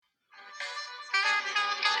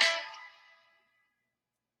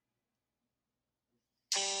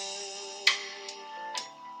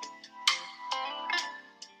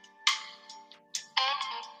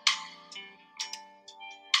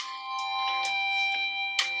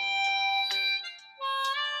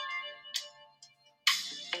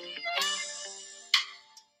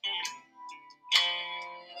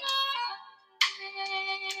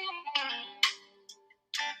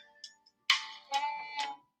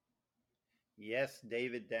Yes,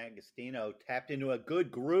 David D'Agostino tapped into a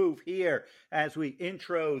good groove here as we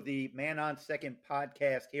intro the Man on Second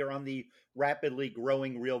podcast here on the rapidly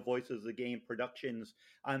growing Real Voices of the Game Productions.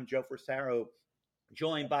 I'm Joe Frisaro,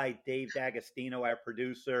 joined by Dave D'Agostino, our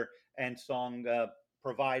producer and song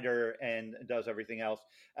provider, and does everything else.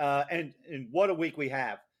 And what a week we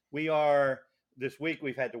have! We are this week.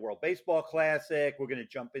 We've had the World Baseball Classic. We're going to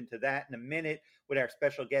jump into that in a minute with our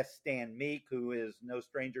special guest Stan Meek, who is no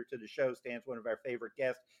stranger to the show. Stan's one of our favorite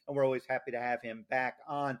guests, and we're always happy to have him back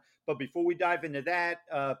on. But before we dive into that,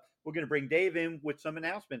 we're going to bring Dave in with some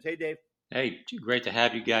announcements. Hey, Dave. Hey, great to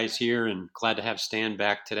have you guys here and glad to have Stan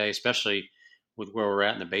back today, especially with where we're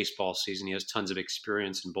at in the baseball season. He has tons of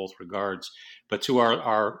experience in both regards. But to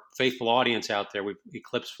our faithful audience out there, we've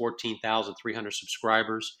eclipsed 14,300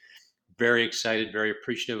 subscribers. Very excited, very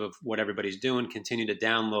appreciative of what everybody's doing. Continue to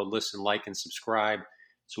download, listen, like, and subscribe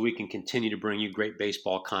so we can continue to bring you great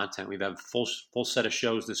baseball content. We've had a full set of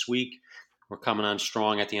shows this week. We're coming on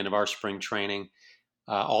strong at the end of our spring training.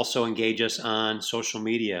 Also engage us on social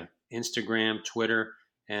media, Instagram, Twitter,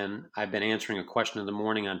 and I've been answering a question of the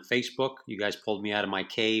morning on Facebook. You guys pulled me out of my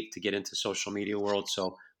cave to get into social media world.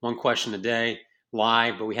 So one question a day,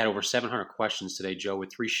 live, but we had over 700 questions today, Joe,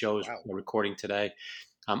 with 3 shows we're recording today.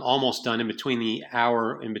 I'm almost done. In between the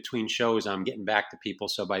hour, in between shows, I'm getting back to people.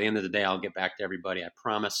 So by the end of the day, I'll get back to everybody, I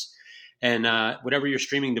promise. And whatever your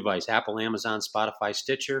streaming device, Apple, Amazon, Spotify,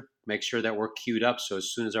 Stitcher, make sure that we're queued up. So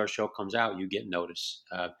as soon as our show comes out, you get notice.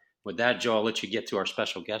 With that, Joe, I'll let you get to our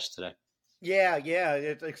special guest today. Yeah,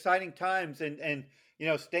 it's exciting times, and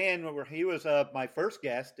Stan, he was my first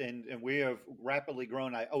guest, and we have rapidly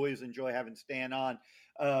grown. I always enjoy having Stan on,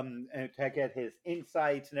 and to get his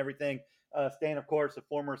insights and everything. Stan, of course, a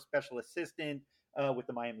former special assistant with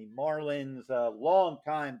the Miami Marlins, long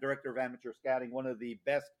time director of amateur scouting, one of the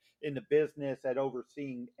best in the business at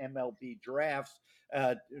overseeing MLB drafts.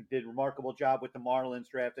 Did a remarkable job with the Marlins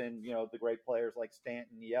draft, and the great players like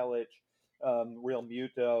Stanton, Yelich, Real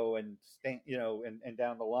Muto, and and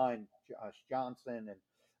down the line, Josh Johnson,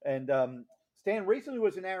 and Stan recently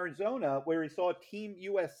was in Arizona where he saw Team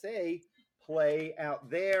USA play out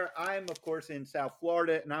there. I'm of course in South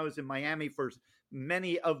Florida, and I was in Miami for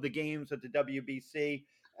many of the games at the WBC.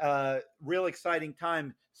 Real exciting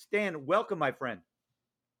time. Stan, welcome, my friend.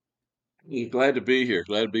 Glad to be here.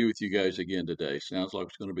 Glad to be with you guys again today. Sounds like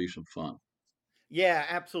it's going to be some fun. Yeah,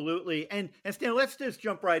 absolutely. And Stan, let's just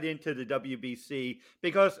jump right into the WBC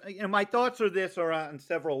because my thoughts are on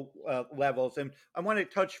several levels, and I want to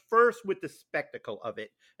touch first with the spectacle of it,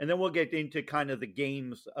 and then we'll get into kind of the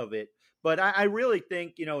games of it. But I really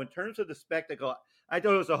think in terms of the spectacle, I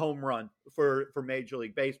thought it was a home run for Major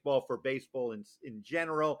League Baseball, for baseball in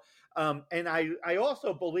general. And I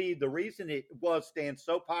also believe the reason it was, Stan,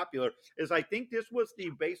 so popular is I think this was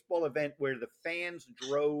the baseball event where the fans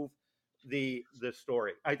drove the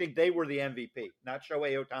story. I think they were the MVP, not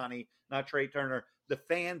Shohei Ohtani, not Trey Turner. The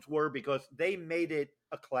fans were, because they made it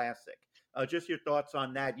a classic. Just your thoughts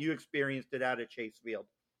on that. You experienced it out at Chase Field.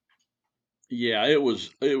 Yeah, it was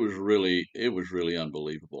really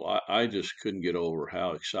unbelievable. I just couldn't get over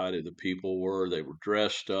how excited the people were. They were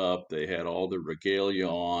dressed up. They had all the regalia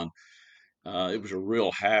on. It was a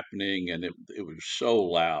real happening, and it was so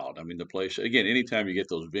loud. I mean, the place again. Anytime you get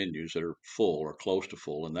those venues that are full or close to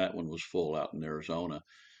full, and that one was full out in Arizona,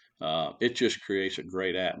 it just creates a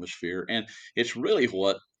great atmosphere, and it's really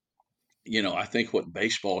what I think what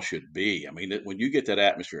baseball should be. I mean, when you get that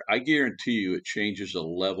atmosphere, I guarantee you it changes the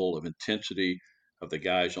level of intensity of the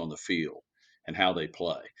guys on the field and how they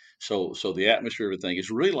play. So the atmosphere of the thing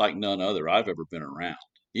is really like none other I've ever been around.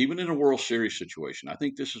 Even in a World Series situation, I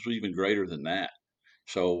think this is even greater than that.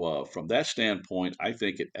 So from that standpoint, I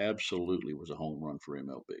think it absolutely was a home run for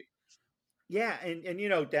MLB. Yeah,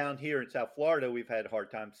 and down here in South Florida, we've had a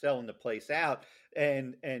hard time selling the place out,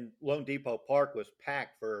 and Lone Depot Park was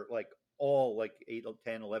packed for like 8 or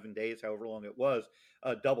 10, 11 days, however long it was.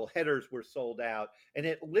 Double headers were sold out, and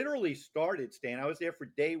it literally started, Stan. I was there for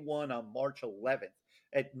day one on March 11th.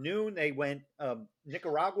 At noon, they went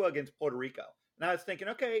Nicaragua against Puerto Rico. And I was thinking,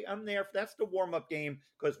 okay, I'm there. That's the warm-up game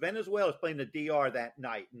because Venezuela is playing the DR that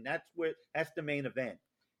night, and that's the main event.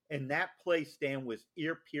 And that place, Stan, was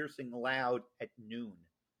ear-piercing loud at noon.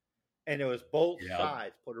 And it was both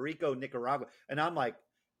sides, Puerto Rico, Nicaragua. And I'm like,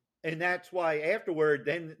 and that's why afterward,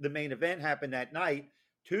 then the main event happened that night,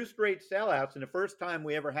 2 straight sellouts. And the first time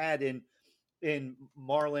we ever had in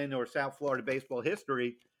Marlin or South Florida baseball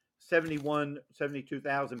history,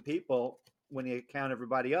 72,000 people, when you count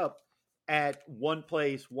everybody up, at one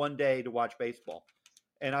place, one day to watch baseball.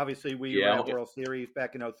 And obviously, we were at World Series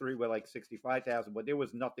back in 03 with like 65,000, but there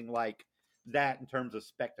was nothing like that in terms of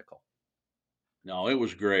spectacle. No, it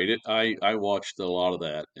was great. I watched a lot of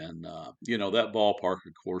that, and that ballpark,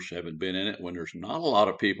 of course, having been in it when there's not a lot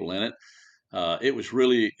of people in it, it was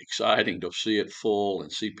really exciting to see it full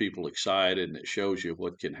and see people excited, and it shows you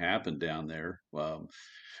what can happen down there.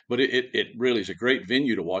 But it really is a great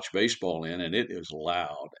venue to watch baseball in, and it is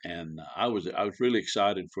loud. And I was really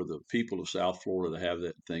excited for the people of South Florida to have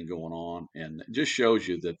that thing going on, and it just shows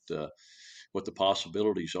you that what the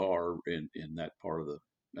possibilities are in that part of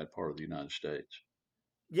the United States.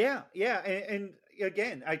 Yeah, yeah, and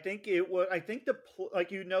again, I think it was. I think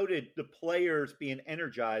like you noted, the players being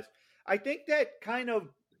energized. I think that kind of,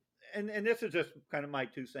 and this is just kind of my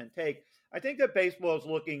 2 cent take. I think that baseball is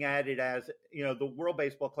looking at it as the World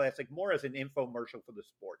Baseball Classic more as an infomercial for the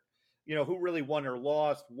sport. Who really won or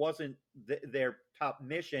lost wasn't their top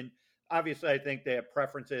mission. Obviously, I think they have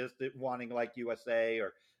preferences that wanting like USA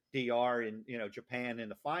or DR and Japan in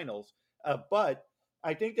the finals, but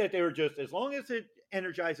I think that they were just as long as it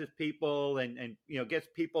energizes people and gets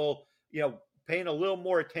people paying a little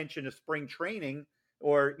more attention to spring training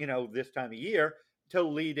or this time of year to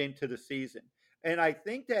lead into the season. And I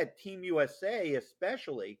think that Team USA,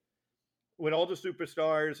 especially with all the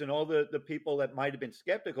superstars and all the people that might have been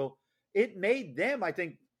skeptical, it made them, I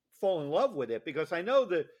think, fall in love with it because I know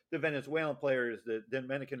the Venezuelan players, the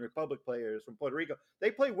Dominican Republic players from Puerto Rico, they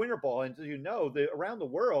play winter ball, and around the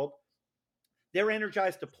world, they're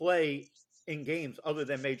energized to play in games other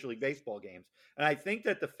than Major League Baseball games. And I think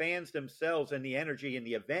that the fans themselves and the energy in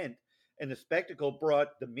the event and the spectacle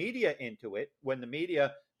brought the media into it. When the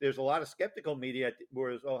media, there's a lot of skeptical media,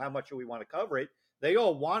 whereas, oh, how much do we want to cover it? They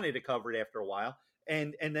all wanted to cover it after a while.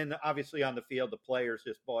 And then obviously on the field, the players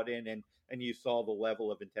just bought in and you saw the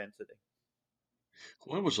level of intensity.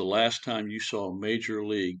 When was the last time you saw Major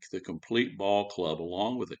League, the complete ball club,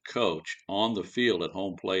 along with a coach, on the field at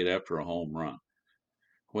home plate after a home run?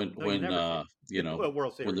 when No, you when never see uh it. you know Well,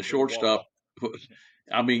 World when the Series with walk shortstop off.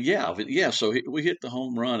 Yeah. I mean, yeah, so we hit the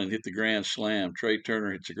home run and hit the grand slam. Trey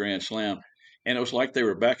Turner hits a grand slam, and it was like they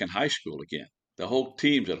were back in high school again. The whole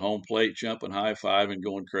team's at home plate jumping, high fiving,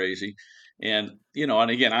 going crazy. And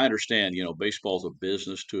again, I understand, baseball's a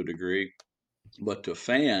business to a degree, but to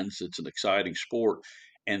fans, it's an exciting sport.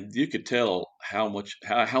 And you could tell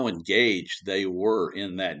how engaged they were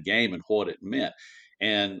in that game and what it meant.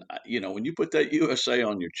 And when you put that USA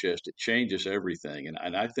on your chest, it changes everything.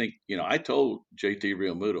 And I think, I told JT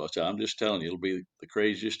Realmuto, I said, I'm just telling you, it'll be the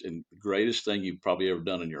craziest and greatest thing you've probably ever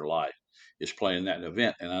done in your life is playing that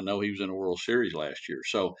event. And I know he was in a World Series last year.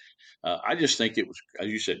 So I just think it was, as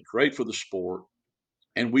you said, great for the sport.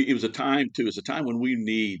 And it was a time too. It's a time when we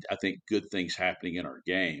need, I think, good things happening in our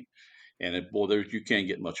game. And boy, you can't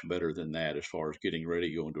get much better than that as far as getting ready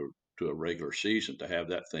to go into a regular season to have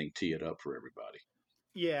that thing tee it up for everybody.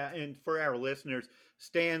 Yeah, and for our listeners,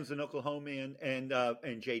 Stan's an Oklahoman, and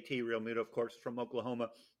JT Realmuto, of course, from Oklahoma,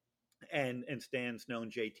 and Stan's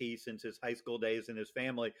known JT since his high school days and his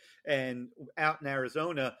family. And out in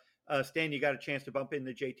Arizona, Stan, you got a chance to bump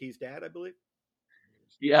into JT's dad, I believe.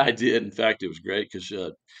 Yeah, I did. In fact, it was great because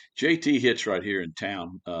JT hits right here in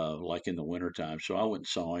town, like in the wintertime. So I went and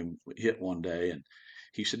saw him hit one day, and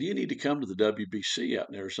he said, "You need to come to the WBC out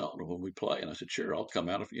in Arizona when we play." And I said, "Sure, I'll come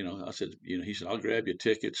out." I said, he said, "I'll grab you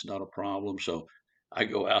tickets, not a problem." So I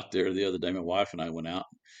go out there the other day. My wife and I went out.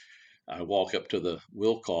 I walk up to the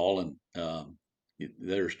will call, and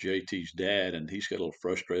there's JT's dad, and he's got a little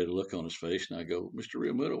frustrated look on his face. And I go, "Mr.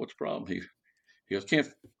 Realmuto, what's the problem?" He goes, "Can't,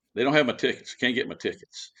 they don't have my tickets. Can't get my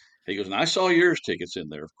tickets." He goes, "And I saw yours tickets in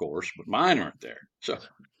there, of course, but mine aren't there."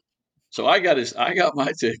 So I got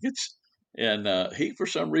my tickets, and he for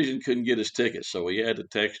some reason couldn't get his tickets, so he had to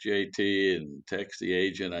text JT and text the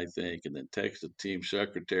agent, I think, and then text the team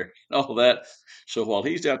secretary and all that. So while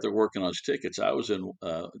he's out there working on his tickets, I was in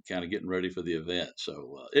kind of getting ready for the event.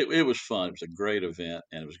 So it was fun. It was a great event,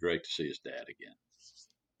 and it was great to see his dad again.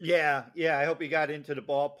 Yeah, yeah. I hope he got into the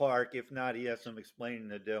ballpark. If not, he has some explaining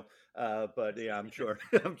to do. But yeah, I'm sure.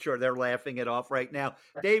 I'm sure they're laughing it off right now.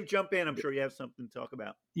 Dave, jump in. I'm sure you have something to talk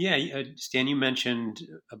about. Yeah, Stan, you mentioned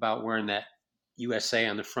about wearing that USA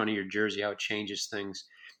on the front of your jersey, how it changes things.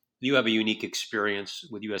 You have a unique experience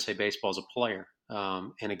with USA Baseball as a player,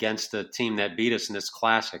 and against the team that beat us in this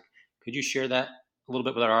classic. Could you share that a little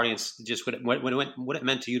bit with our audience, just what it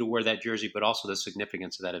meant to you to wear that jersey, but also the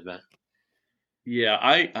significance of that event? Yeah,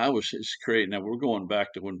 I was it's great. Now we're going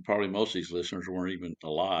back to when probably most of these listeners weren't even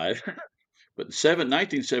alive. But in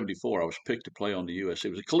 1974, I was picked to play on the U.S. It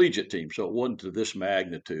was a collegiate team, so it wasn't to this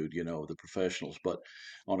magnitude, the professionals. But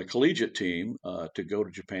on a collegiate team, to go to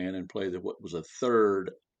Japan and play what was a third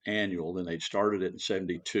annual, then they'd started it in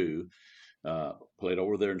 72, played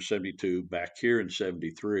over there in 72, back here in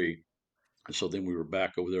 73. And so then we were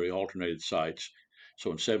back over there. We alternated sites.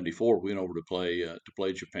 So in '74, we went over to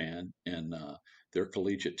play Japan and their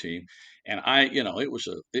collegiate team. And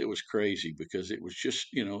it was crazy because it was just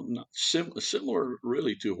not similar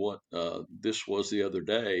really to what this was the other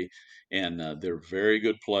day. And they're very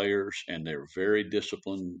good players and they're very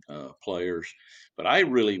disciplined players. But I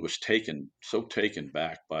really was taken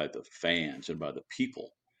back by the fans and by the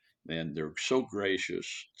people. And they're so gracious,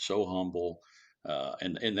 so humble,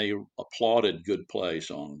 and they applauded good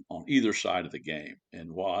plays on either side of the game.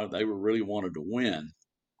 And while they were really wanted to win,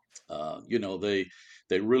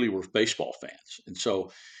 they really were baseball fans. And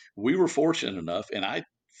so we were fortunate enough, and I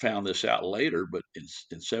found this out later, but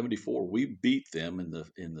in '74 we beat them in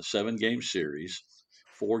the 7-game series,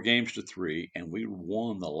 4 games to 3, and we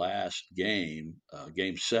won the last game,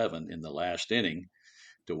 game 7 in the last inning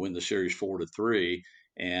to win the series 4-3.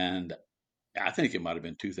 And I think it might have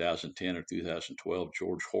been 2010 or 2012.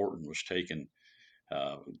 George Horton was taken.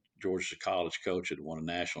 Uh, George is a college coach, had won a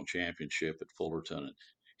national championship at Fullerton, and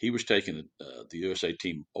he was taking the USA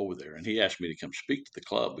team over there. And he asked me to come speak to the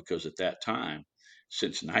club because at that time,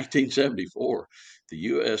 since 1974, the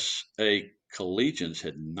USA collegians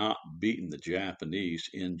had not beaten the Japanese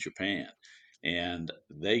in Japan. And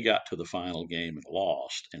they got to the final game and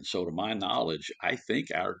lost. And so, to my knowledge, I think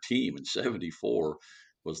our team in '74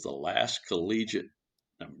 was the last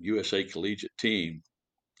USA collegiate team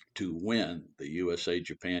to win the USA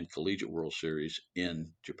Japan Collegiate World Series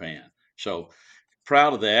in Japan. So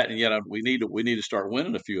proud of that, and yet we need to start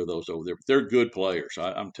winning a few of those over there. But they're good players.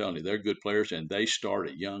 I'm telling you, they're good players, and they start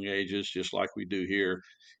at young ages, just like we do here.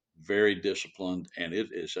 Very disciplined, and it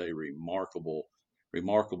is a remarkable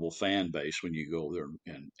fan base when you go there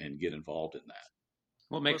and get involved in that.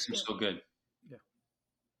 What makes them so good? Yeah.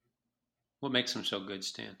 What makes them so good,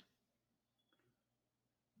 Stan?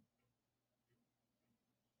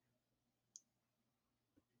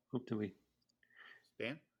 Hope do we?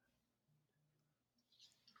 Stan?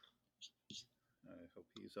 I hope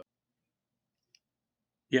he's up.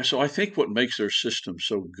 Yeah, so I think what makes their system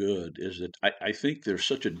so good is that I think they're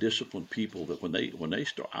such a disciplined people that when they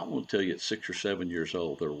start, I want to tell you at 6 or 7 years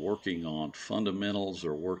old, they're working on fundamentals,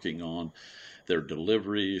 they're working on their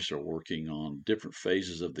deliveries, they're working on different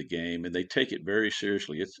phases of the game, and they take it very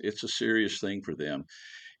seriously. It's a serious thing for them,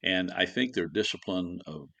 and I think their discipline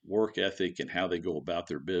of work ethic and how they go about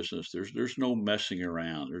their business. There's no messing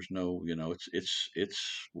around. There's no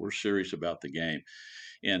it's we're serious about the game,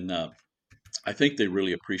 and I think they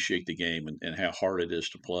really appreciate the game and how hard it is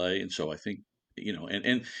to play. And so I think,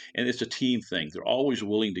 and it's a team thing. They're always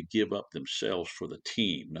willing to give up themselves for the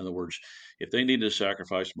team. In other words, if they need to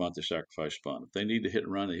sacrifice bunt, they sacrifice bunt. If they need to hit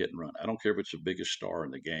and run, they hit and run. I don't care if it's the biggest star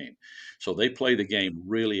in the game. So they play the game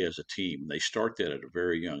really as a team. They start that at a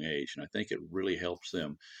very young age. And I think it really helps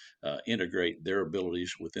them integrate their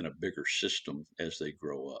abilities within a bigger system as they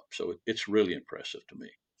grow up. So it's really impressive to me.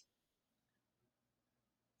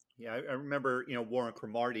 Yeah, I remember, Warren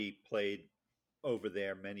Cromartie played over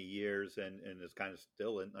there many years and is kind of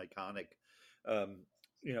still an iconic,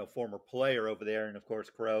 former player over there. And of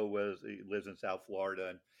course, he lives in South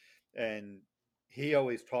Florida, and he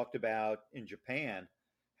always talked about in Japan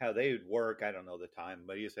how they would work. I don't know the time,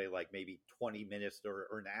 but you say like maybe 20 minutes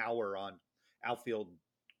or an hour on outfield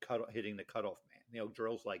hitting the cutoff man,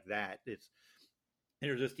 drills like that.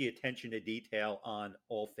 There's just the attention to detail on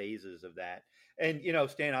all phases of that. And,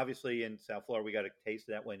 Stan, obviously in South Florida, we got a taste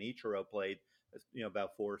of that when Ichiro played,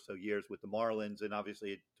 about 4 or so years with the Marlins, and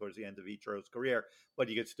obviously towards the end of Ichiro's career. But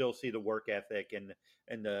you could still see the work ethic and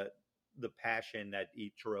the passion that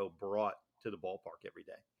Ichiro brought to the ballpark every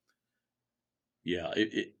day. Yeah,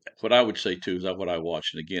 what I would say too is that what I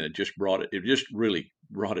watched, and again, it just really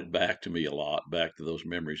brought it back to me a lot, back to those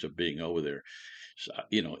memories of being over there. So,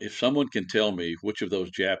 if someone can tell me which of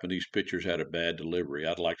those Japanese pitchers had a bad delivery,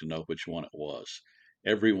 I'd like to know which one it was.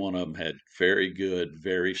 Every one of them had very good,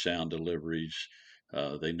 very sound deliveries.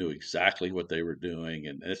 They knew exactly what they were doing,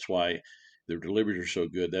 and that's why their deliveries are so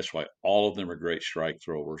good. That's why all of them are great strike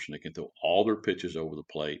throwers, and they can throw all their pitches over the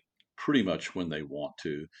plate pretty much when they want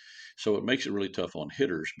to. So it makes it really tough on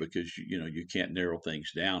hitters because you can't narrow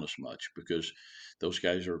things down as much because those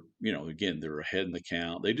guys are, again, they're ahead in the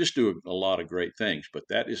count. They just do a lot of great things, but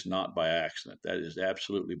that is not by accident. That is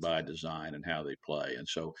absolutely by design and how they play. And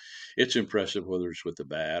so it's impressive whether it's with the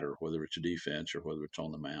bat or whether it's defense or whether it's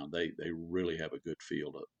on the mound. They really have a good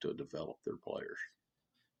feel to develop their players.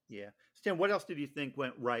 Yeah, Stan, what else did you think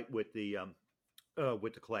went right with the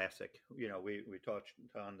classic? We touched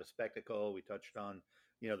on the spectacle. We touched on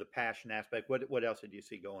the passion aspect. What else did you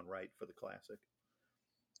see going right for the classic?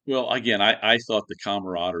 Well, again, I thought the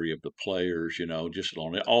camaraderie of the players, just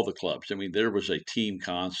on all the clubs. I mean, there was a team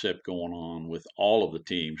concept going on with all of the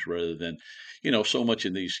teams rather than, so much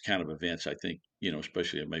in these kind of events. I think,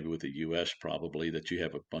 especially maybe with the U.S. probably that you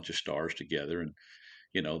have a bunch of stars together and,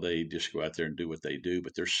 they just go out there and do what they do.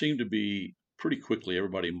 But there seemed to be pretty quickly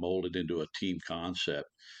everybody molded into a team concept.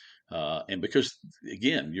 And because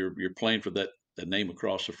again, you're playing for that the name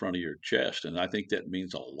across the front of your chest, and I think that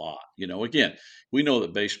means a lot. Again, we know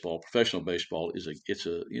that professional baseball, it's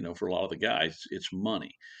a for a lot of the guys, it's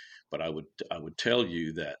money. But I would tell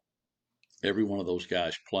you that every one of those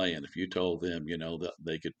guys playing, if you told them, that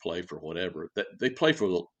they could play for whatever, that they play for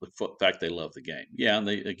the fact they love the game. Yeah, and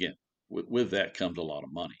they again with that comes a lot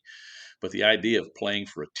of money. But the idea of playing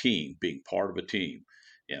for a team, being part of a team,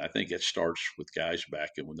 and I think it starts with guys back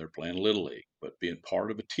when they're playing Little League, but being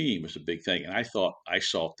part of a team is a big thing. And I thought I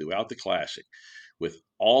saw throughout the Classic with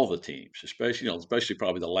all the teams, especially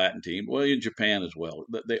probably the Latin team, well, in Japan as well,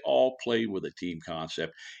 they all played with a team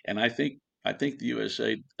concept. And I think the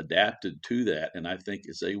USA adapted to that. And I think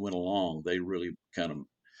as they went along, they really kind of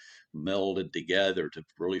melded together to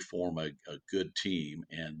really form a good team.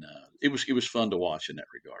 And it was fun to watch in that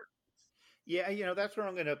regard. Yeah, that's where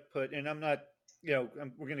I'm going to put, and I'm not, we're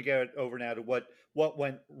going to get over now to what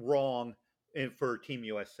went wrong for Team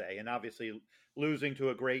USA, and obviously losing to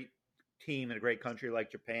a great team in a great country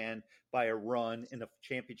like Japan by a run in a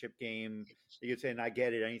championship game. You could say, and I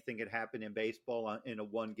get it, anything can happen in baseball in a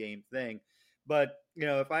one game thing, but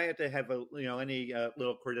if I had to have any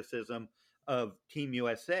little criticism of Team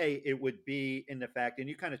USA, it would be in the fact, and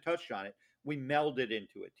you kind of touched on it, we melded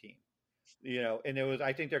into a team. And it was,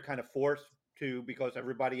 I think they're kind of forced to because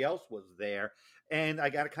everybody else was there. And I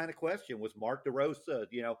got to kind of question, was Mark DeRosa,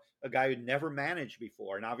 a guy who never managed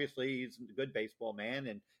before, and obviously he's a good baseball man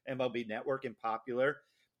and MLB Network and popular.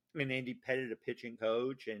 And Andy Pettit, a pitching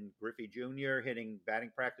coach, and Griffey Jr. hitting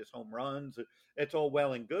batting practice home runs. It's all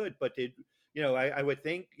well and good, but I would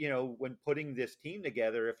think, when putting this team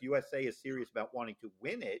together, if USA is serious about wanting to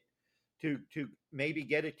win it, to maybe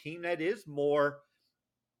get a team that is more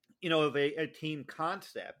of a team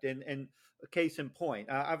concept. And a case in point,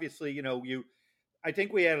 obviously, I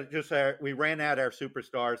think we had just we ran out our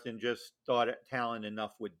superstars and just thought talent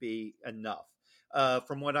enough would be enough.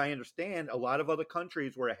 From what I understand, a lot of other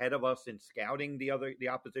countries were ahead of us in scouting the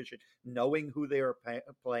opposition, knowing who they were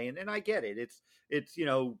playing. And I get it; it's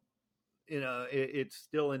it's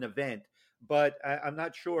still an event, but I'm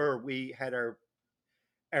not sure we had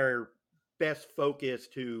our best focus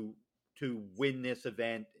to win this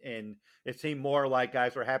event, and it seemed more like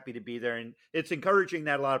guys were happy to be there, and it's encouraging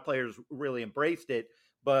that a lot of players really embraced it.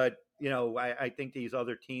 But I think these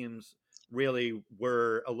other teams really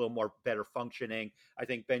were a little more better functioning. I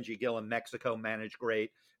think Benji Gill in Mexico managed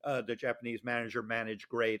great. The Japanese manager managed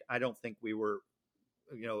great. I don't think we were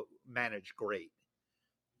managed great.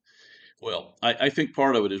 Well, I think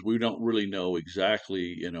part of it is we don't really know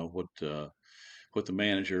exactly, what the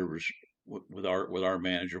manager was with our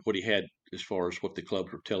manager, what he had as far as what the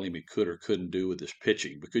clubs were telling him he could or couldn't do with his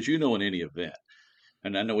pitching. Because in any event,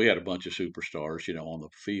 and I know we had a bunch of superstars, on the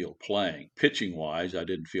field playing. Pitching wise, I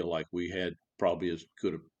didn't feel like we had probably as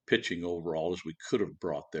good a pitching overall as we could have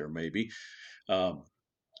brought there, maybe. Um,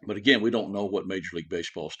 but again, we don't know what Major League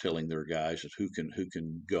Baseball is telling their guys is who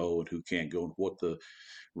can go and who can't go, and what the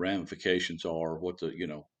ramifications are, what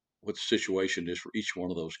the situation is for each one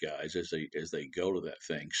of those guys as they go to that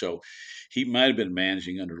thing. So he might have been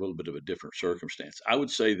managing under a little bit of a different circumstance. I would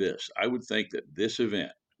say this: I would think that this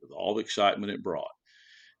event, with all the excitement it brought,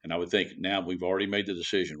 and I would think now we've already made the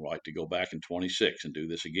decision, right, to go back in 26 and do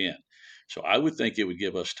this again. So I would think it would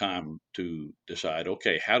give us time to decide,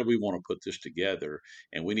 okay, how do we want to put this together?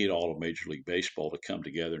 And we need all of Major League Baseball to come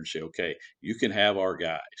together and say, okay, you can have our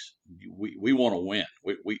guys. We want to win.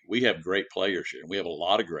 We have great players here, and we have a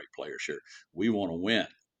lot of great players here. We want to win.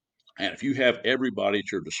 And if you have everybody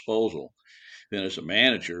at your disposal, then as a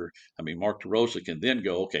manager, I mean, Mark DeRosa can then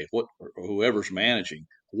go, okay, what or whoever's managing,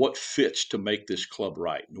 what fits to make this club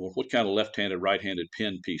right? What kind of left-handed, right-handed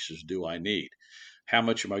pin pieces do I need? How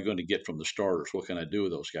much am I going to get from the starters? What can I do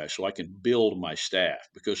with those guys? So I can build my staff,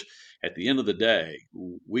 because at the end of the day,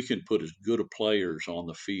 we can put as good of players on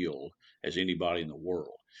the field as anybody in the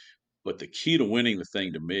world. But the key to winning the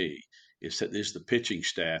thing to me is the pitching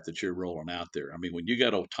staff that you're rolling out there. I mean, when you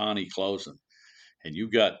got Otani closing, and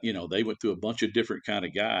you got, they went through a bunch of different kind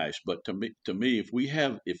of guys. But to me, if we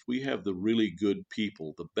have the really good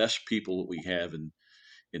people, the best people that we have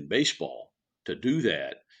in baseball to do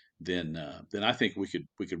that, then I think we could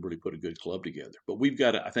really put a good club together. But we've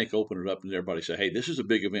got to, I think, open it up and everybody say, hey, this is a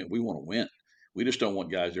big event. We want to win. We just don't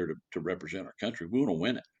want guys there to represent our country. We want to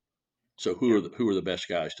win it. So Yeah. who are the best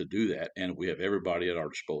guys to do that? And we have everybody at our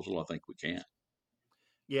disposal. I think we can.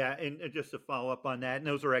 Yeah, and just to follow up on that, and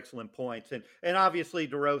those are excellent points. And obviously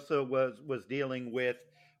DeRosa was dealing with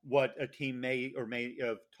what a team may or may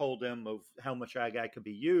have told him of how much that guy could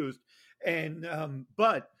be used. And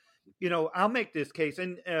but I'll make this case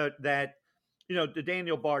and that the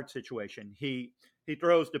Daniel Bard situation. He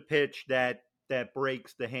throws the pitch that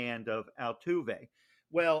breaks the hand of Altuve.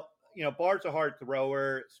 Well, Bard's a hard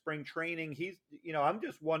thrower. Spring training, I'm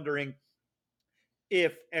just wondering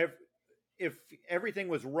if if everything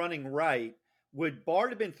was running right, would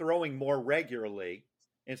Bard have been throwing more regularly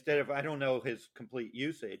instead of, I don't know, his complete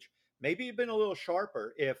usage? Maybe he'd been a little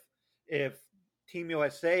sharper if Team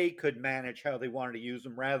USA could manage how they wanted to use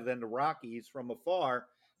him rather than the Rockies from afar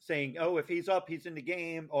saying, "Oh, if he's up, he's in the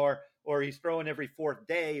game," or he's throwing every fourth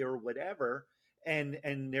day or whatever, and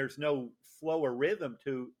there's no flow or rhythm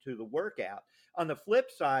to the workout. On the flip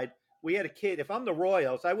side, we had a kid. If I'm the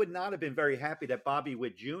Royals, I would not have been very happy that Bobby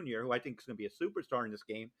Witt Jr., who I think is going to be a superstar in this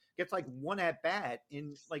game, gets like one at bat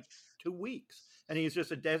in like 2 weeks, and he's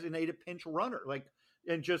just a designated pinch runner,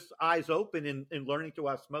 and just eyes open and learning through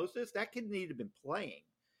osmosis. That kid needed to have been playing.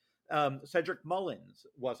 Cedric Mullins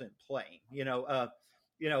wasn't playing.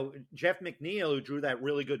 Jeff McNeil, who drew that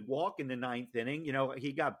really good walk in the ninth inning,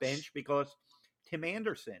 he got benched because Tim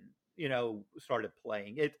Anderson, started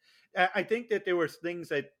playing. I think that there was things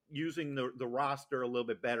that using the roster a little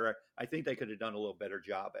bit better. I think they could have done a little better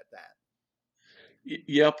job at that.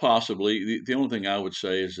 Yeah, possibly. The only thing I would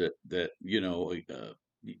say is that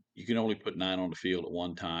you can only put 9 on the field at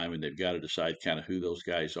one time, and they've got to decide kind of who those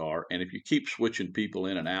guys are. And if you keep switching people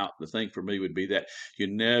in and out, the thing for me would be that you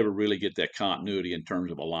never really get that continuity in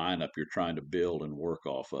terms of a lineup you're trying to build and work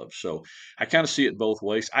off of. So I kind of see it both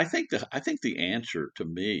ways. I think the answer to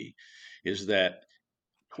me is that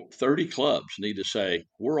 30 clubs need to say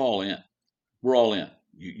we're all in. We're all in.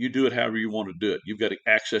 You do it however you want to do it. You've got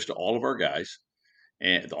access to all of our guys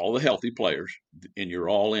and all the healthy players, and you're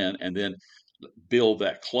all in, and then build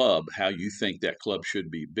that club how you think that club should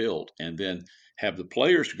be built, and then have the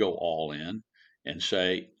players go all in and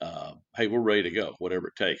say, "Hey, we're ready to go, whatever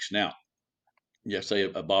it takes." Now, yeah, say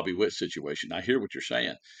a Bobby Witt situation. I hear what you're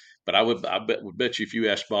saying, but would bet you if you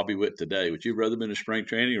asked Bobby Witt today, would you rather been in spring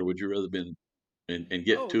training or would you rather been and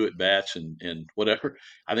get Oh, two at bats and whatever?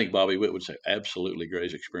 I think Bobby Witt would say, absolutely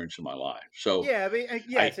greatest experience of my life. So yeah, I mean, I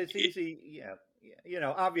yes, it's easy. Yeah, yeah,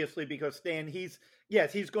 obviously because Stan, he's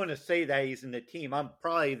going to say that he's in the team. I'm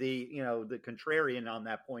probably the contrarian on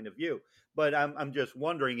that point of view, but I'm just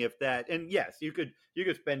wondering if that. And yes, you could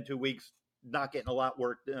spend 2 weeks not getting a lot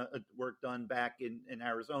work done back in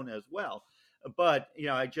Arizona as well. But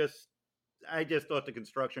I just thought the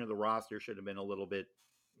construction of the roster should have been a little bit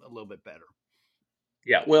better.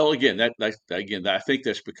 Yeah, well, again, I think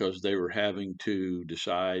that's because they were having to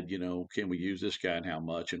decide, can we use this guy and how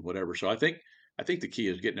much and whatever. So I think the key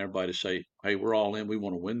is getting everybody to say, "Hey, we're all in. We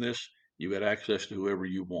want to win this. You got access to whoever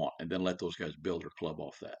you want," and then let those guys build their club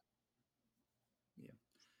off that. Yeah,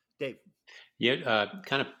 Dave. Yeah,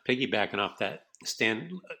 kind of piggybacking off that, Stan.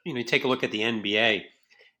 You take a look at the NBA,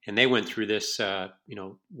 and they went through this,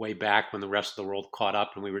 way back when the rest of the world caught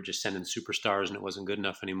up, and we were just sending superstars, and it wasn't good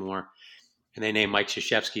enough anymore. And they named Mike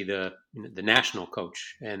Krzyzewski the national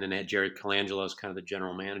coach, and then they had Jerry Colangelo as kind of the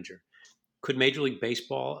general manager. Could Major League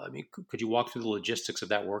Baseball? I mean, could you walk through the logistics of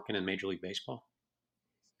that working in Major League Baseball?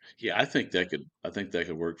 Yeah, I think that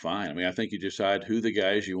could work fine. I mean, I think you decide who the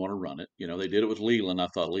guys you want to run it. They did it with Leland. I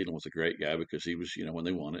thought Leland was a great guy because he was, when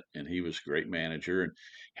they won it, and he was a great manager and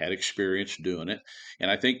had experience doing it. And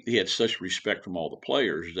I think he had such respect from all the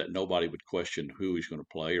players that nobody would question who he's going to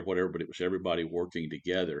play or whatever. But it was everybody working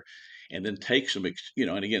together, and then take some,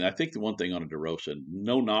 And again, I think the one thing on a DeRosa,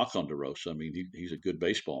 no knock on DeRosa. I mean, he's a good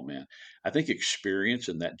baseball man. I think experience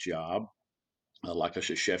in that job, like a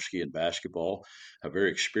Krzyzewski in basketball, a very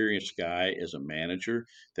experienced guy as a manager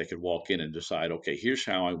that could walk in and decide, okay, here's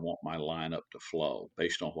how I want my lineup to flow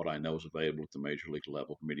based on what I know is available at the major league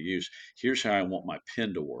level for me to use. Here's how I want my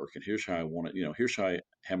pen to work, and here's how I want it. Here's how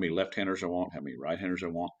many left-handers I want, how many right-handers I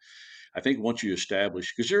want. I think once you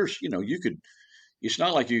establish, because you could it's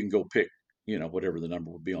not like you can go pick, whatever the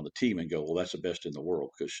number would be on the team and go, well, that's the best in the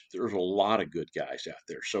world because there's a lot of good guys out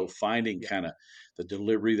there. So finding Yeah. kind of the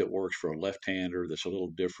delivery that works for a left-hander that's a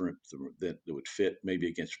little different that would fit maybe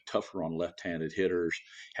against tougher on left-handed hitters,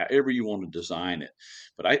 however you want to design it.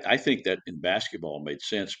 But I think that in basketball made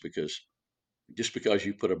sense because just because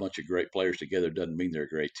you put a bunch of great players together doesn't mean they're a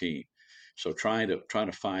great team. So trying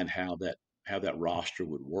to find how that roster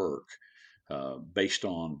would work based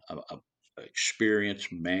on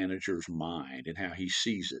experienced manager's mind and how he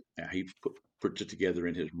sees it, how he puts it together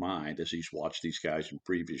in his mind as he's watched these guys in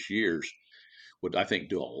previous years, would I think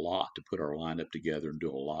do a lot to put our lineup together and do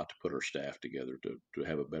a lot to put our staff together to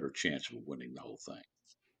have a better chance of winning the whole thing.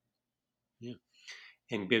 Yeah.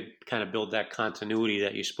 And kind of build that continuity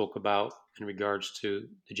that you spoke about in regards to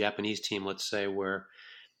the Japanese team, let's say, where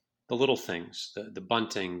the little things, the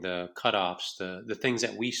bunting, the cutoffs, the things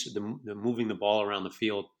that the moving the ball around the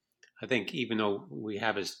field. I think even though we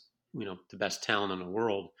have the best talent in the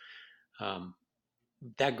world, um,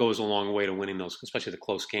 that goes a long way to winning those, especially the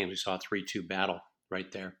close games. We saw a 3-2 battle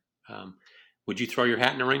right there. Would you throw your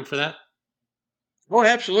hat in the ring for that? Oh,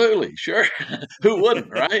 absolutely, sure. Who wouldn't,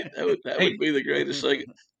 right? That would Hey, be the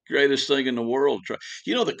greatest thing in the world.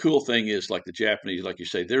 The cool thing is, like the Japanese, like you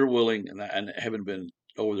say, they're willing, and haven't been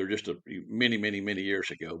over there just many, many, many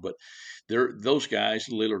years ago, but those guys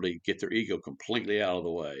literally get their ego completely out of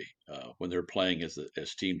the way when they're playing as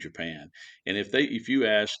Team Japan. And if you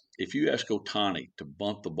ask Otani to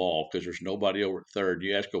bunt the ball because there's nobody over at third,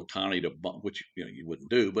 you ask Otani to bunt, which you wouldn't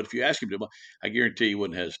do, but if you ask him to bunt, I guarantee he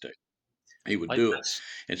wouldn't hesitate. He would like do it. this.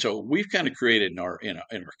 And so we've kind of created in our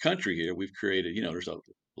country here, we've created, there's a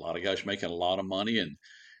lot of guys making a lot of money, and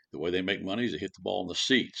the way they make money is they hit the ball in the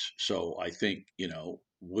seats. So I think,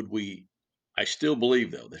 I still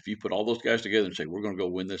believe though, that if you put all those guys together and say, we're going to go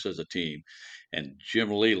win this as a team, and Jim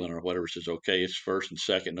Leland or whatever says, okay, it's first and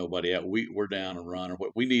second, nobody out. We're down and run, or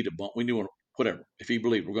what we need to bunt. We need whatever. If he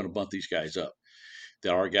believes we're going to bunt these guys up,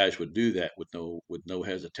 that our guys would do that with no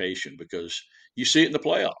hesitation, because you see it in the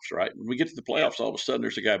playoffs, right? When we get to the playoffs, all of a sudden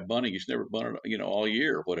there's a guy bunting. He's never bunted, all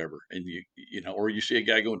year or whatever. And or you see a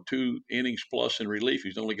guy going 2 innings plus in relief.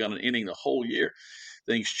 He's only got an inning the whole year.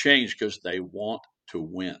 Things change because they want to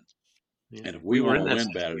win. Yeah. And if we We were want in to that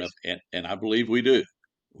win bad enough, situation. and I believe we do,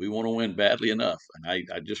 we want to win badly enough. And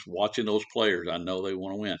I just watching those players, I know they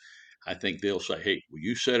want to win. I think they'll say, hey, will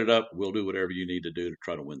you set it up? We'll do whatever you need to do to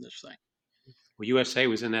try to win this thing. Well, USA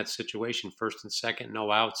was in that situation, first and second, no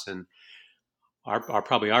outs, and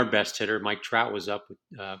probably our best hitter, Mike Trout, was up with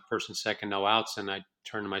first and second, no outs, and I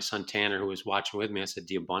turned to my son Tanner, who was watching with me. I said,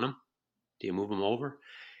 "Do you bunt him? Do you move him over?"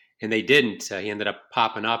 And they didn't. He ended up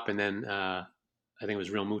popping up, and then I think it was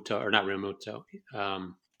Real Muto, or not Real Muto,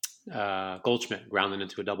 Goldschmidt grounded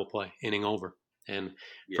into a double play, inning over, and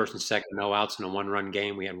Yeah. first and second, no outs in a 1-run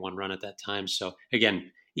game. We had 1 run at that time, so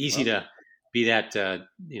again, easy Well, to be that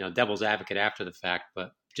devil's advocate after the fact,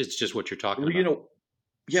 but just what you're talking well, about.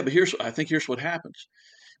 yeah, but here's what happens,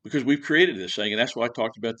 because we've created this thing, and that's why I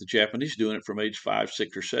talked about the Japanese doing it from age 5,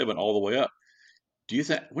 6, or 7 all the way up. Do you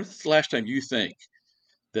think when's the last time you think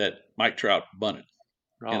that Mike Trout bunted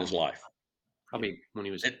in Oh, his life? probably when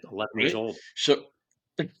he was And, 11 years right? old. So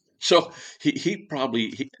so he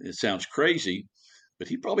probably it sounds crazy, but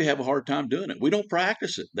he probably have a hard time doing it. We don't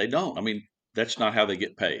practice it. They don't. I mean, that's not how they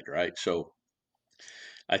get paid, right? So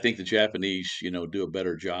I think the Japanese, do a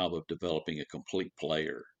better job of developing a complete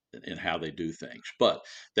player in how they do things. But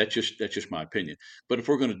that's just my opinion. But if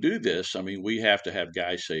we're going to do this, I mean, we have to have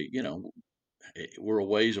guys say, we're a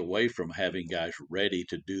ways away from having guys ready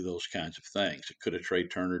to do those kinds of things. Could a Trey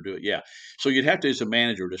Turner do it? Yeah. So you'd have to, as a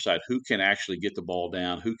manager, decide who can actually get the ball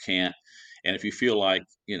down, who can't. And if you feel like,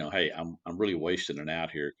 hey, I'm really wasting it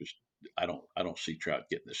out here because I don't see Trout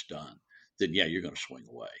getting this done, then yeah, you're going to swing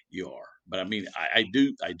away. You are. But I mean, I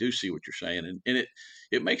do see what you're saying, and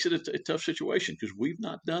it makes it a tough situation because we've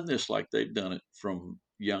not done this like they've done it from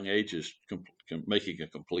young ages, making a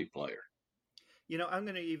complete player. I'm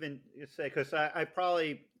going to even say, because I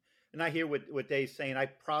probably, and I hear what Dave's saying, I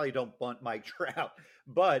probably don't bunt Mike Trout,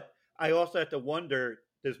 but I also have to wonder,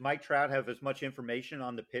 does Mike Trout have as much information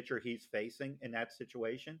on the pitcher he's facing in that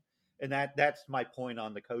situation? And that's my point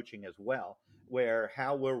on the coaching as well, where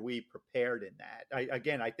how were we prepared in that?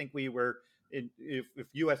 I think we were, if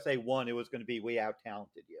USA won, it was going to be we out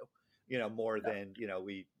talented you, more than,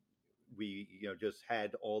 we just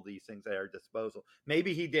had all these things at our disposal.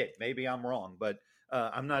 Maybe he did. Maybe I'm wrong, but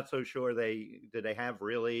I'm not so sure they have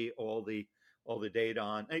really all the data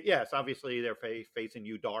on. Yes, obviously they're facing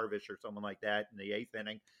you Darvish or someone like that in the 8th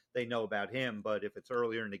inning. They know about him, but if it's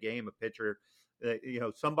earlier in the game, a pitcher,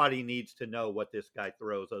 somebody needs to know what this guy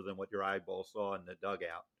throws other than what your eyeball saw in the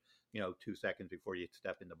dugout. 2 seconds before you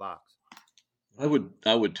step in the box. I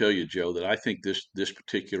would tell you, Joe, that I think this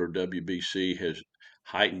particular WBC has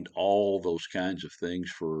heightened all those kinds of things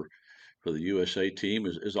for the USA team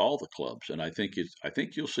is all the clubs, and I think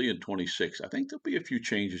you'll see in 26. I think there'll be a few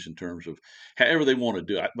changes in terms of however they want to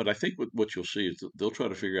do it, but I think what you'll see is that they'll try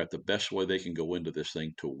to figure out the best way they can go into this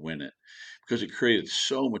thing to win it, because it created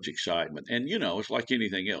so much excitement. And it's like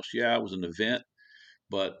anything else. Yeah, it was an event,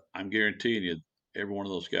 but I'm guaranteeing you, every one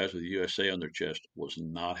of those guys with the USA on their chest was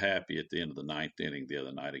not happy at the end of the ninth inning the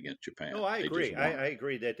other night against Japan. No, I They just agree. weren't. I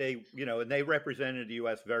agree that they, and they represented the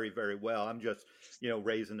U.S. very, very well. I'm just,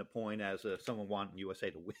 raising the point as someone wanting USA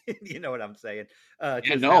to win. You know what I'm saying? Yeah,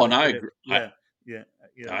 Just no, how and it could have, yeah,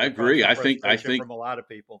 yeah. I There probably agree. some I frustration think from a lot of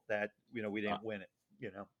people that we uh, didn't win it.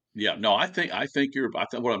 You know. yeah, no, I think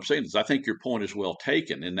what I'm saying is I think your point is well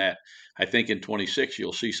taken in that I think in 26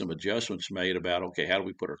 you'll see some adjustments made about, okay, how do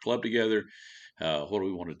we put our club together? What do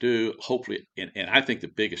we want to do? Hopefully, and I think the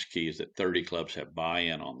biggest key is that 30 clubs have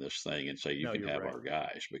buy-in on this thing and say you No, can you're have right. our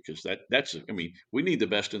guys, because that's, I mean, we need the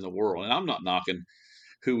best in the world. And I'm not knocking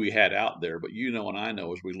who we had out there, but and I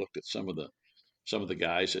know, as we looked at some of the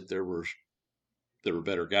guys, that there were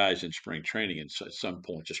better guys in spring training at some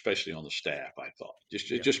points, especially on the staff. I thought,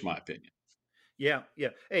 Yeah. just my opinion. Yeah, yeah.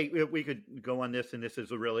 Hey, we could go on this, and this is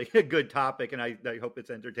a really good topic, and I hope it's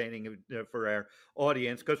entertaining for our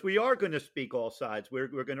audience, because we are going to speak all sides. We're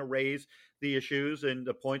going to raise the issues and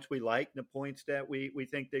the points we like, and the points that we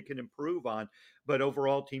think they can improve on. But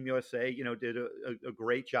overall, Team USA, did a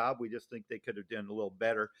great job. We just think they could have done a little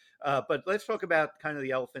better. But let's talk about kind of the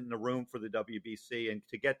elephant in the room for the WBC, and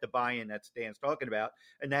to get the buy-in that Stan's talking about,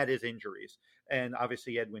 and that is injuries. And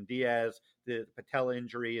obviously, Edwin Diaz, the patella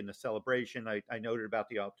injury and the celebration. I noted about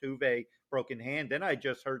the Altuve broken hand. Then I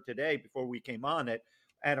just heard today, before we came on, that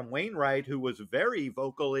Adam Wainwright, who was very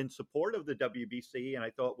vocal in support of the WBC, and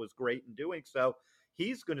I thought was great in doing so,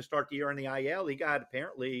 he's going to start the year on the IL. He got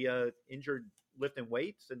apparently injured lifting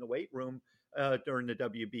weights in the weight room during the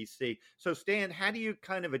WBC. So, Stan, how do you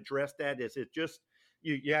kind of address that? Is it just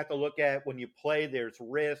you have to look at when you play, there's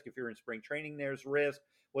risk. If you're in spring training, there's risk.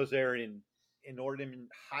 Was there an inordinate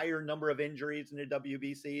higher number of injuries in the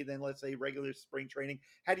WBC than, let's say, regular spring training?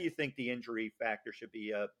 How do you think the injury factor should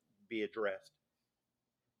be addressed?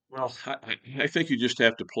 Well, I think you just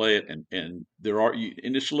have to play it, and and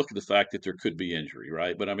just look at the fact that there could be injury,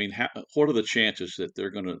 right? But I mean, what are the chances that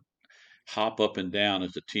they're going to hop up and down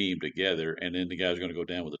as a team together, and then the guy's going to go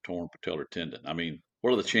down with a torn patellar tendon? I mean,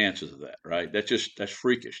 what are the chances of that, right? That's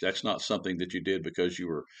freakish. That's not something that you did because you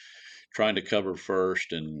were trying to cover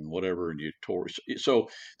first and whatever, and you tore. So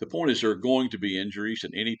the point is, there are going to be injuries,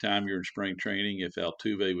 and anytime you're in spring training, if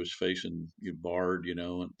Altuve was facing you Bard,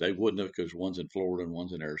 and they wouldn't have, because one's in Florida and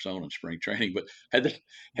one's in Arizona in spring training. But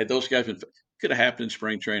had those guys been, could have happened in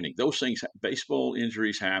spring training. Those things, baseball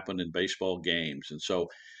injuries happen in baseball games, and so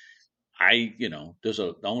does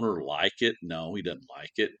an owner like it? No, he doesn't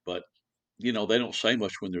like it, but they don't say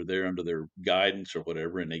much when they're there under their guidance or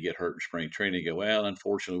whatever, and they get hurt in spring training. They go, well,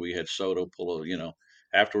 unfortunately, we had Soto pull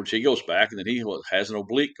afterwards he goes back and then he has an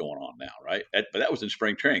oblique going on now, right? But that was in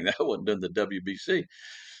spring training. That wasn't in the WBC.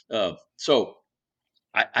 So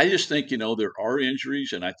I just think, there are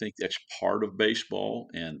injuries, and I think that's part of baseball.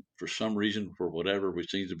 And for some reason, for whatever, which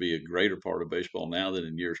seems to be a greater part of baseball now than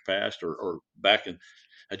in years past, or back in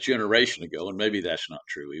a generation ago, and maybe that's not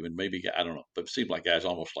true. Even maybe, I don't know, but it seems like guys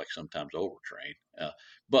almost like sometimes overtrain.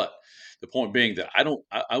 But the point being that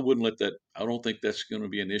I wouldn't let that. I don't think that's going to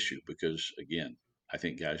be an issue, because again, I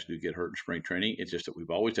think guys do get hurt in spring training. It's just that we've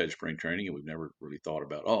always had spring training, and we've never really thought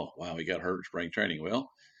about, oh wow, he got hurt in spring training. Well,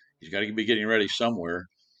 he's got to be getting ready somewhere.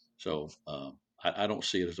 So I don't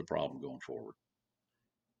see it as a problem going forward.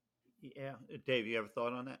 Yeah, Dave, you have a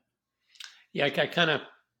thought on that? Yeah, I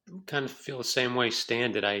kind of feel the same way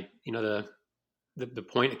Stan did. The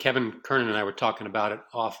point Kevin Kernan and I were talking about it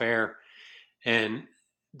off air, and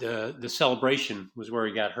the celebration was where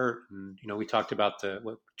he got hurt. And we talked about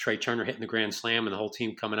Trey Turner hitting the grand slam and the whole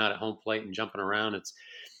team coming out at home plate and jumping around.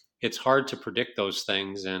 It's hard to predict those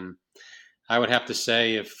things, and I would have to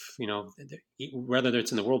say, if whether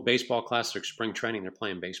it's in the World Baseball Classic or spring training, they're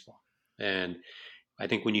playing baseball. And I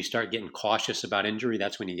think when you start getting cautious about injury,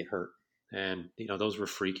 that's when you get hurt. And those were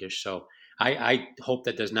freakish. So I hope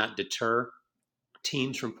that does not deter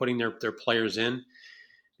teams from putting their players in,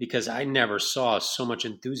 because I never saw so much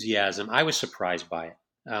enthusiasm. I was surprised by it.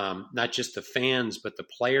 Not just the fans, but the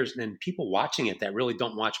players and people watching it that really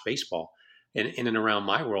don't watch baseball in and around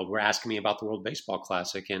my world were asking me about the World Baseball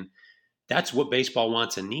Classic. And that's what baseball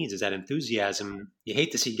wants and needs, is that enthusiasm. You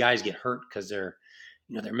hate to see guys get hurt because they're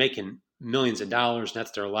making millions of dollars, and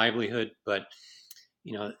that's their livelihood. But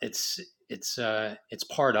it's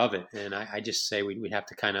part of it, and I just say we'd have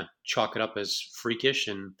to kind of chalk it up as freakish,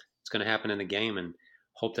 and it's going to happen in the game, and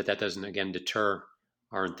hope that doesn't again deter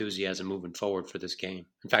our enthusiasm moving forward for this game.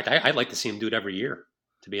 In fact, I'd like to see him do it every year.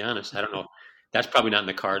 To be honest, I don't know. That's probably not in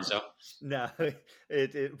the cards, though. No,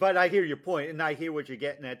 but I hear your point, and I hear what you're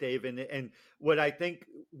getting at, Dave. And what I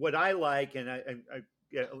like, and I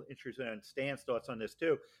get interested in Stan's thoughts on this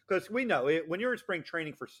too, because we know when you're in spring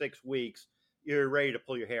training for 6 weeks, you're ready to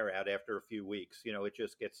pull your hair out after a few weeks. It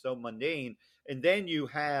just gets so mundane, and then you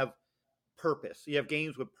have purpose. You have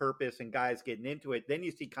games with purpose and guys getting into it. Then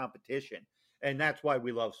you see competition, and that's why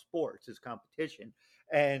we love sports is competition.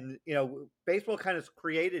 And baseball kind of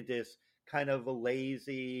created this kind of a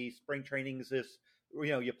lazy spring training. Is this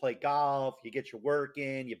you play golf, you get your work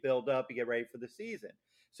in, you build up, you get ready for the season.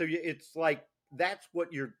 So it's like that's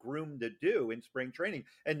what you're groomed to do in spring training,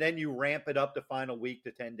 and then you ramp it up the final week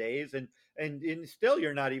to 10 days, and still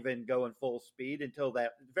you're not even going full speed until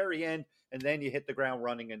that very end, and then you hit the ground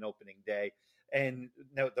running in opening day. And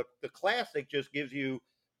the classic just gives you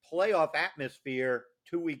playoff atmosphere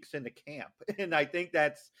 2 weeks into camp, and I think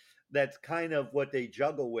that's kind of what they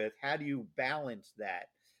juggle with. How do you balance that,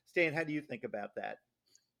 Stan? How do you think about that?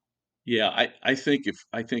 Yeah, I think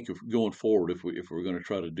if going forward, if we're going to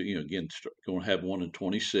try to do, again, going to have 1 in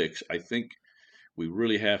 26, I think we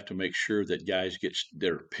really have to make sure that guys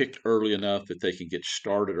they're picked early enough that they can get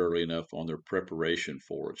started early enough on their preparation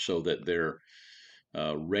for it, so that they're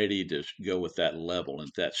ready to go with that level and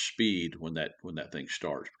that speed when that thing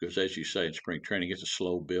starts. Because as you say, in spring training, it's a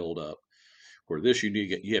slow build up. Where this you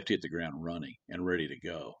have to hit the ground running and ready to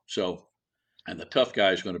go. So, and the tough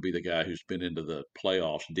guy is going to be the guy who's been into the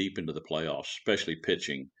playoffs, deep into the playoffs, especially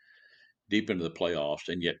pitching deep into the playoffs,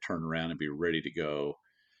 and yet turn around and be ready to go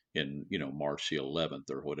in March the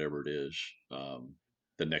 11th or whatever it is,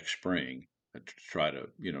 the next spring, to try to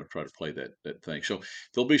play that thing. So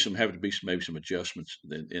there'll be have to be maybe some adjustments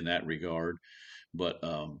in that regard, but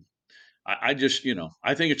I just,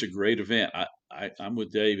 I think it's a great event. I'm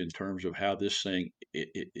with Dave in terms of how this thing,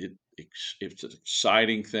 it's an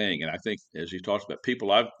exciting thing. And I think, as he talks about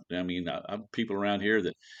people, I've people around here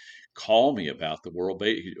that call me about the World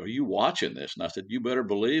Baseball. Are you watching this? And I said, you better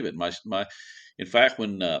believe it. In fact,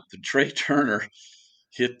 when the Trey Turner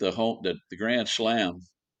hit the grand slam,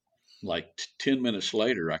 like 10 minutes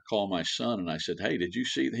later, I called my son and I said, "Hey, did you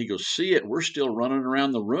see?" He goes, "See it? We're still running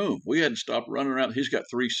around the room. We hadn't stopped running around." He's got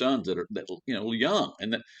 3 sons that young,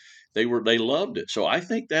 and that they loved it. So I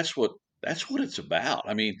think that's what it's about.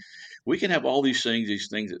 I mean, we can have all these things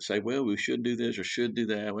that say, "Well, we should do this or should do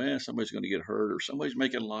that." Well, somebody's going to get hurt or somebody's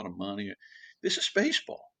making a lot of money. This is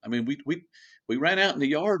baseball. I mean, we ran out in the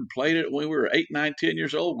yard and played it when we were 8, 9, 10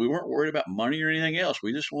 years old. We weren't worried about money or anything else.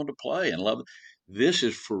 We just wanted to play and love it. This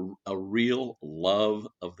is for a real love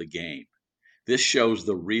of the game. This shows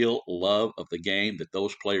the real love of the game that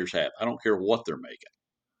those players have. I don't care what they're making.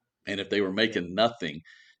 And if they were Yeah. making nothing,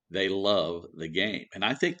 they love the game. And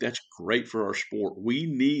I think that's great for our sport. We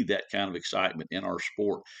need that kind of excitement in our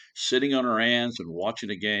sport. Sitting on our hands and watching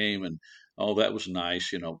a game and, oh, that was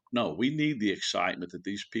nice. No, we need the excitement that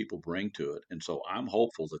these people bring to it. And so I'm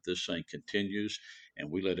hopeful that this thing continues and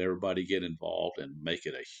we let everybody get involved and make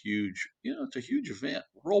it a huge, it's a huge event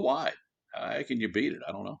worldwide. How can you beat it?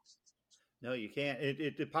 I don't know. No, you can't.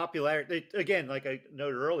 The popularity again, like I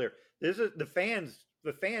noted earlier, this is the fans.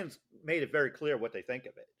 The fans made it very clear what they think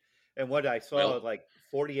of it, and what I saw, Well, like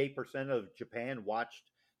 48% of Japan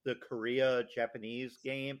watched the Korea Japanese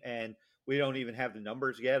game, and we don't even have the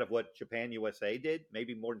numbers yet of what Japan USA did.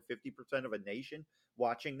 Maybe more than 50% of a nation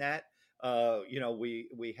watching that.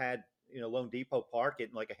 We had Lone Depot Park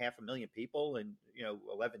getting like a half a million people in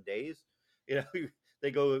 11 days. You know,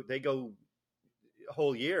 they go a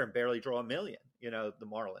whole year and barely draw a million. The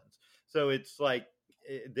Marlins. So it's like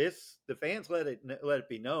the fans let it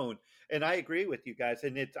be known, and I agree with you guys.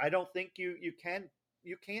 And I don't think you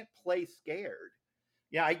can't play scared.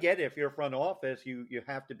 Yeah, I get it. If you're a front office, you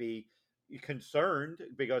have to be concerned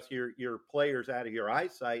because your players out of your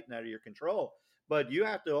eyesight and out of your control. But you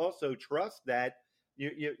have to also trust that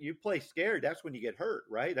you play scared. That's when you get hurt,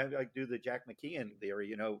 right? I do the Jack McKeon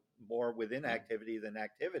theory. More with inactivity than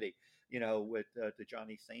activity. With the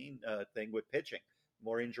Johnny Sane thing with pitching,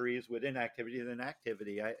 more injuries with inactivity than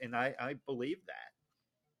activity. I believe that.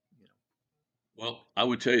 You know. well, I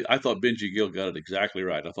would tell you, I thought Benji Gill got it exactly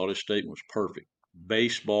right. I thought his statement was perfect.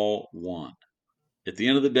 Baseball won. At the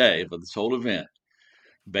end of the day, for this whole event,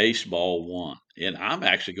 baseball won. And I'm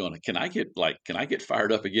actually going to, can I get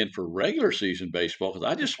fired up again for regular season baseball? Because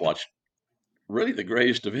I just watched really the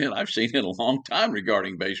greatest event I've seen in a long time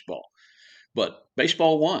regarding baseball. But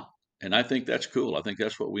baseball won. And I think that's cool. I think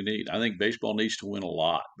that's what we need. I think baseball needs to win a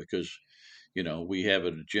lot because, we have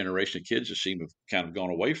a generation of kids that seem to have kind of gone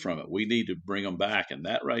away from it. We need to bring them back. And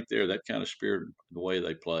that right there, that kind of spirit, the way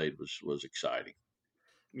they played was exciting.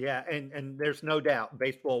 Yeah, and there's no doubt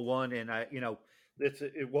baseball won, and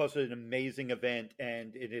it was an amazing event,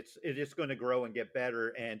 and it is going to grow and get better.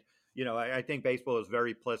 And I think baseball is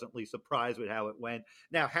very pleasantly surprised with how it went.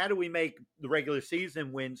 Now, how do we make the regular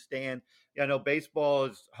season win, Stan? I know baseball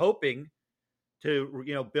is hoping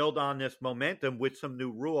to build on this momentum with some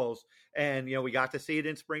new rules, and we got to see it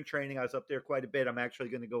in spring training. I was up there quite a bit. I'm actually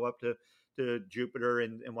going to go up to Jupiter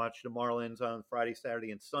and watch the Marlins on Friday,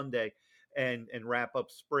 Saturday, and Sunday, and wrap up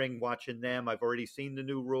spring watching them. I've already seen the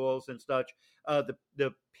new rules and such.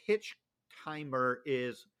 The pitch timer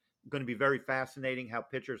is going to be very fascinating. How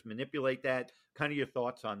pitchers manipulate that. Kind of your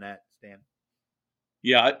thoughts on that, Stan?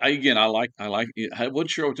 Yeah, again, I like. I wasn't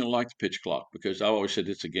sure I was going to like the pitch clock because I always said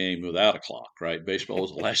it's a game without a clock, right? Baseball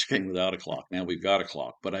was the last game without a clock. Now we've got a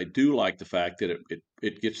clock, but I do like the fact that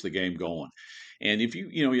it gets the game going. And if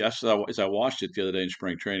as I watched it the other day in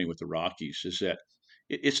spring training with the Rockies, is that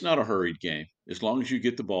it's not a hurried game. As long as you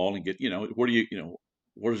get the ball and get, what do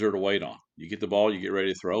what is there to wait on? You get the ball, you get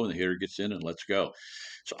ready to throw, and the hitter gets in and let's go.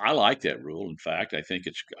 So I like that rule. In fact, I say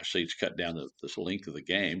it's cut down the length of the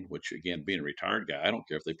game, which again, being a retired guy, I don't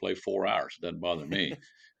care if they play 4 hours. It doesn't bother me.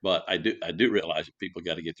 But I do realize that people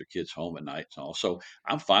got to get their kids home at night and all. So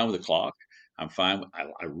I'm fine with the clock. I'm fine.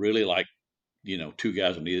 I really like, two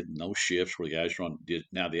guys who needed no shifts where the guys run.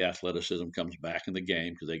 Now the athleticism comes back in the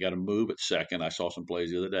game because they got to move at second. I saw some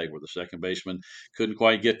plays the other day where the second baseman couldn't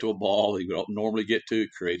quite get to a ball he would normally get to.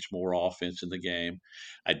 It creates more offense in the game.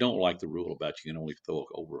 I don't like the rule about you can only throw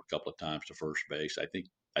over a couple of times to first base. I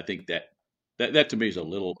think that to me is a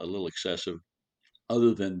little excessive.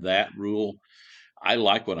 Other than that rule, I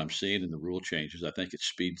like what I'm seeing in the rule changes. I think it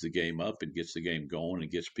speeds the game up and gets the game going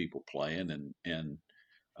and gets people playing and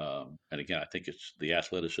again, I think it's the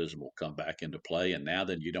athleticism will come back into play. And now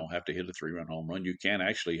then you don't have to hit a 3-run home run. You can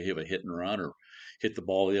actually hit a hit and run or hit the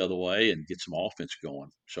ball the other way and get some offense going.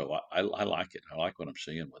 So I like it. I like what I'm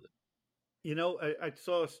seeing with it. I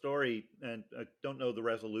saw a story, and I don't know the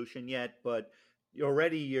resolution yet, but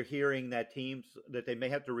already you're hearing that teams that they may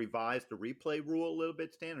have to revise the replay rule a little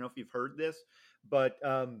bit. Stan, I don't know if you've heard this, but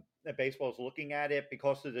that baseball is looking at it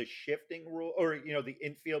because of the shifting rule, or the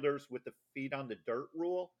infielders with the feet on the dirt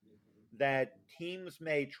rule. That teams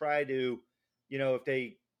may try to, if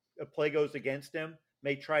a play goes against them,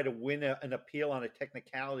 may try to win an appeal on a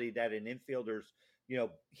technicality that an infielder's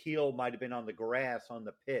heel might have been on the grass on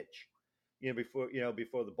the pitch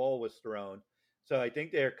before the ball was thrown. So I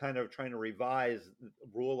think they're kind of trying to revise a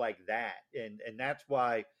rule like that, and that's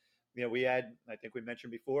why we had, I think we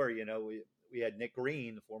mentioned before, we had Nick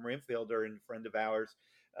Green, the former infielder and friend of ours,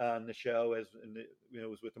 on the show as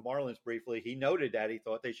was with the Marlins briefly. He noted that he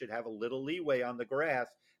thought they should have a little leeway on the grass,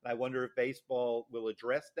 and I wonder if baseball will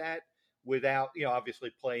address that without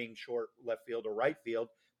obviously playing short left field or right field,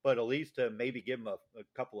 but at least to maybe give them a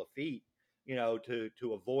couple of feet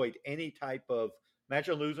to avoid any type of.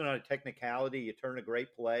 Imagine losing on a technicality. You turn a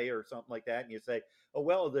great play or something like that, and you say, "Oh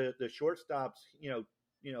well, the shortstop's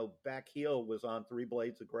back heel was on 3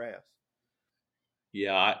 blades of grass."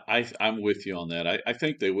 Yeah, I'm with you on that. I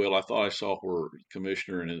think they will. I thought I saw where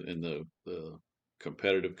commissioner and the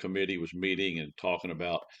competitive committee was meeting and talking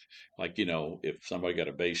about, like, if somebody got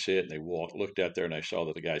a base hit and they looked out there and they saw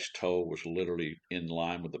that the guy's toe was literally in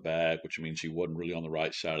line with the bag, which means he wasn't really on the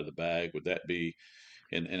right side of the bag. Would that be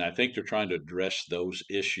and I think they're trying to address those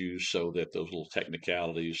issues so that those little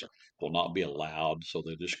technicalities will not be allowed. So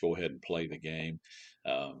they just go ahead and play the game.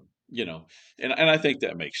 Um, you know, and I think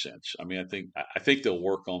that makes sense. I mean, I think they'll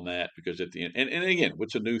work on that because at the end, and again,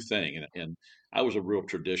 it's a new thing, and I was a real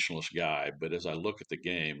traditionalist guy, but as I look at the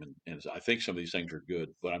game, and I think some of these things are good,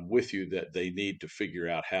 but I'm with you that they need to figure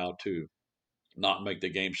out how to not make the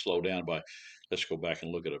game slow down by let's go back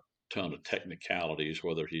and look at a ton of technicalities,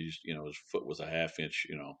 whether his foot was a half inch,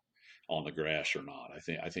 on the grass or not.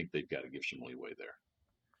 I think they've got to give some leeway there.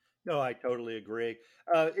 No, I totally agree.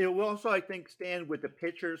 It will also, I think, stand with the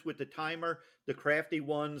pitchers with the timer, the crafty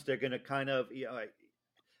ones. They're going to kind of,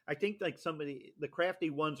 I think like the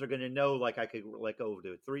crafty ones are going to know, like I could let go of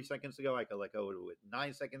it 3 seconds ago. I could let go of it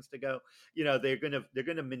 9 seconds to go. They're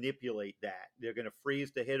going to manipulate that. They're going to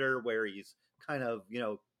freeze the hitter where he's kind of,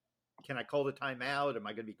 can I call the timeout? Am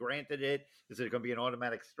I going to be granted it? Is it going to be an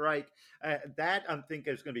automatic strike? That I think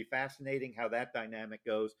is going to be fascinating how that dynamic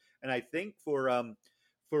goes. And I think for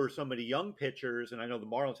some of the young pitchers, and I know the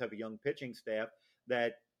Marlins have a young pitching staff,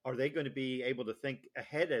 that are they going to be able to think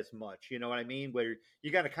ahead as much? You know what I mean? Where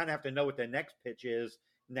you got to kind of have to know what the next pitch is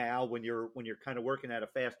now when you're kind of working at a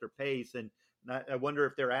faster pace. And I wonder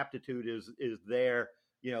if their aptitude is there.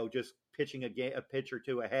 Just pitching a pitch or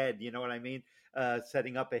two ahead. You know what I mean?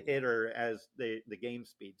 Setting up a hitter as the game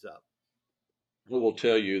speeds up. I will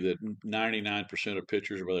tell you that 99% of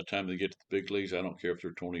pitchers, by the time they get to the big leagues, I don't care if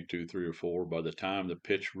they're 22, 3, or 4, by the time the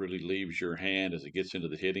pitch really leaves your hand as it gets into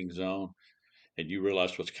the hitting zone and you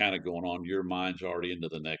realize what's kind of going on, your mind's already into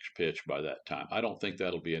the next pitch by that time. I don't think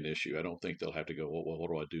that'll be an issue. I don't think they'll have to go, well, what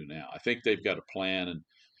do I do now? I think they've got a plan. And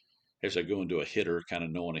as they go into a hitter, kind of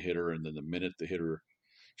knowing a hitter, and then the minute the hitter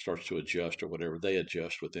starts to adjust or whatever, they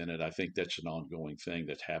adjust within it. I think that's an ongoing thing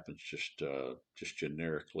that happens just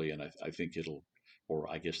generically, and I think it'll, or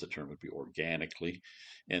I guess the term would be organically.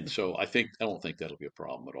 And so I don't think that'll be a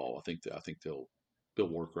problem at all. I think they'll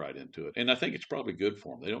work right into it, and I think it's probably good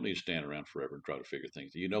for them. They don't need to stand around forever and try to figure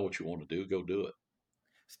things. You know what you want to do, go do it.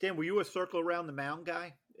 Stan, were you a circle around the mound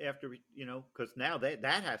guy after because now that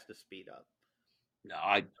has to speed up. No,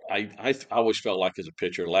 I always felt like as a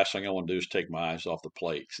pitcher, the last thing I want to do is take my eyes off the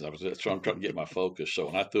plate. So I'm trying to get my focus. So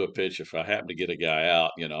when I threw a pitch, if I happen to get a guy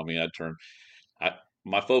out, I mean, I'd turn. I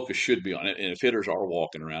My focus should be on it. And if hitters are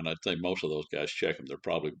walking around, I'd say most of those guys check them. They're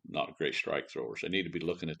probably not great strike throwers. They need to be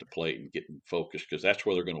looking at the plate and getting focused because that's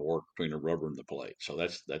where they're going to work between the rubber and the plate. So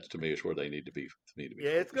that's to me is where they need to be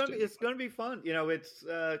Yeah, focused. it's gonna be fun. It's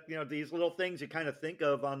these little things you kind of think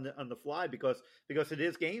of on the fly because it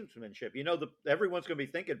is gamesmanship. Everyone's gonna be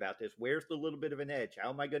thinking about this. Where's the little bit of an edge? How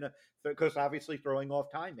am I gonna? Because obviously throwing off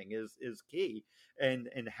timing is key, and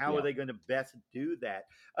how are Yeah. they going to best do that?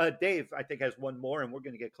 Dave, I think has one more, and we're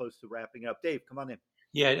going to get close to wrapping up. Dave, come on in.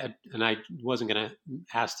 Yeah, and I wasn't going to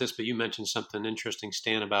ask this, but you mentioned something interesting,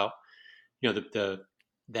 Stan, about the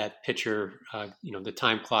that pitcher, the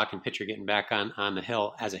time clock and pitcher getting back on the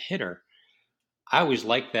hill as a hitter. I always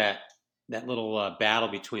liked that little battle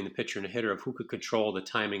between the pitcher and the hitter of who could control the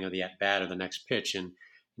timing of the at bat or the next pitch. And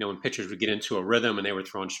when pitchers would get into a rhythm and they were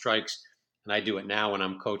throwing strikes, and I do it now when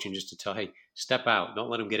I'm coaching just to tell, hey, step out, don't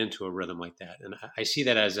let them get into a rhythm like that. And I see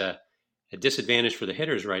that as a disadvantage for the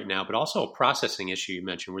hitters right now, but also a processing issue you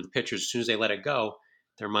mentioned, where the pitchers, as soon as they let it go,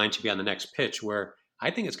 their mind should be on the next pitch. Where I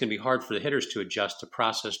think it's going to be hard for the hitters to adjust to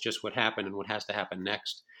process just what happened and what has to happen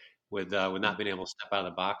next, with not being able to step out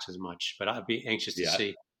of the box as much. But I'd be anxious to Yeah.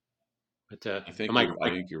 see. But I think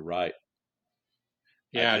you're right.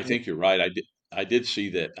 yeah, I think you're right. I did see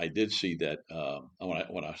that. I did see that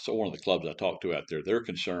when I saw one of the clubs I talked to out there. Their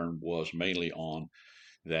concern was mainly on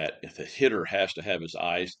that if the hitter has to have his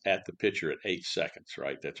eyes at the pitcher at 8 seconds,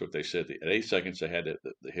 right? That's what they said. At 8 seconds, the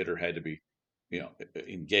hitter had to be,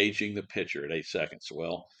 engaging the pitcher at 8 seconds.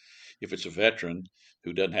 Well, if it's a veteran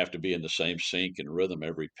who doesn't have to be in the same sync and rhythm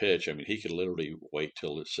every pitch, I mean, he could literally wait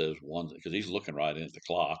till it says one because he's looking right into the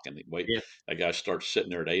clock and wait. yeah, That guy starts sitting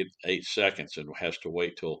there at 8 seconds and has to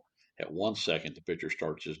wait till at 1 second the pitcher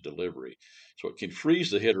starts his delivery. So it can freeze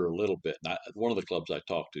the hitter a little bit. And one of the clubs I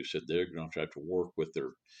talked to said they're going to try to work with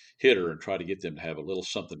their hitter and try to get them to have a little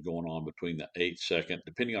something going on between the 8 second,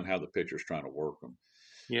 depending on how the pitcher's trying to work them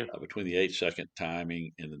yeah, between the 8 second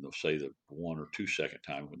timing and then they'll say the 1 or 2 second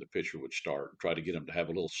time when the pitcher would start and try to get them to have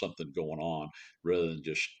a little something going on rather than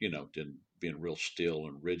just, being real still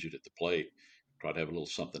and rigid at the plate. Try to have a little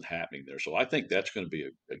something happening there. So I think that's going to be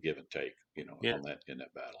a give and take, yeah. on that in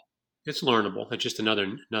that battle. It's learnable. It's just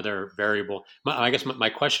another variable. I guess my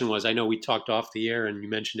question was, I know we talked off the air and you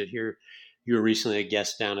mentioned it here. You were recently a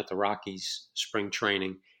guest down at the Rockies spring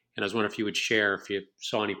training, and I was wondering if you would share if you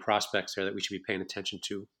saw any prospects there that we should be paying attention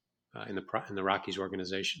to in the Rockies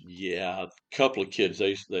organization. Yeah, a couple of kids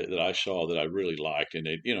that I saw that I really liked, and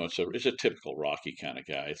it's a typical Rocky kind of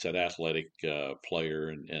guy. It's that athletic player,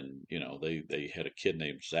 and they had a kid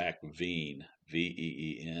named Zach Veen,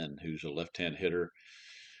 Veen, who's a left-hand hitter.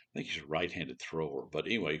 I think he's a right-handed thrower, but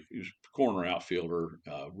anyway, he was a corner outfielder,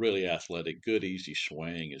 really athletic, good easy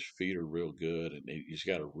swing. His feet are real good, and he's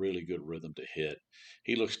got a really good rhythm to hit.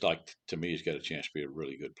 He looks like to me he's got a chance to be a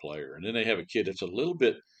really good player. And then they have a kid that's a little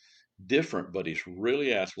bit different, but he's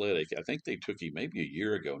really athletic. I think they took him maybe a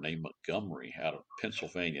year ago, named Montgomery out of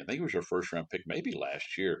Pennsylvania. I think it was their first round pick, maybe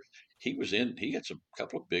last year. He had some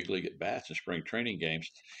couple of big league at bats in spring training games,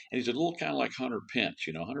 and he's a little kind of like Hunter Pence.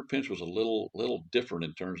 Hunter Pence was a little different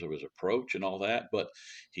in terms of his approach and all that, but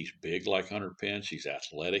he's big like Hunter Pence. He's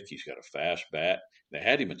athletic. He's got a fast bat. They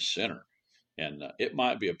had him in center, and it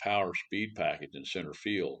might be a power speed package in center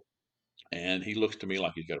field. And he looks to me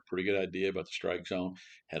like he's got a pretty good idea about the strike zone.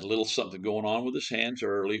 Had a little something going on with his hands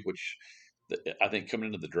early, which I think coming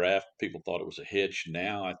into the draft, people thought it was a hitch.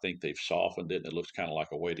 Now I think they've softened it, and it looks kind of like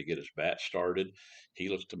a way to get his bat started. He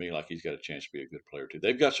looks to me like he's got a chance to be a good player too.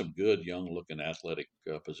 They've got some good, young-looking, athletic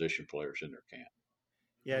position players in their camp.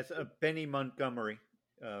 Yeah, it's Benny Montgomery.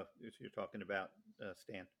 You're talking about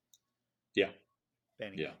Stan. Yeah,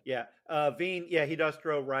 Benny. yeah. Yeah. Veen, yeah, he does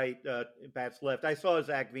throw right, bats left. I saw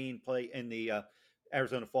Zach Veen play in the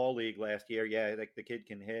Arizona Fall League last year. Yeah, like the kid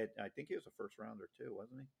can hit. I think he was a first rounder too,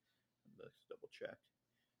 wasn't he? Let's double check.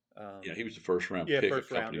 Yeah, he was the first round Yeah, pick a first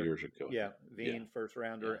couple of rounder. years ago. Yeah, Yeah, Veen first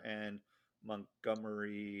rounder, yeah, and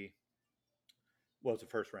Montgomery was a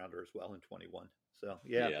first rounder as well in 21. So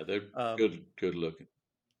yeah, yeah. They're um, good looking.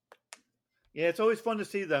 yeah, it's always fun to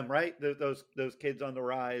see them, right? Those kids on the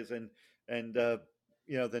rise, and the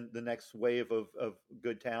next wave of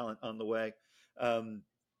good talent on the way. Um,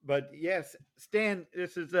 but yes, Stan,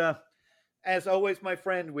 this is as always, my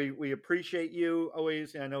friend. We appreciate you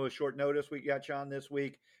always. I know a short notice we got you on this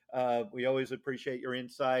week. We always appreciate your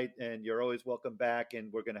insight, and you're always welcome back.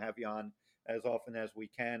 And we're going to have you on as often as we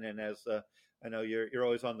can. And as I know you're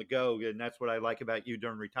always on the go, and that's what I like about you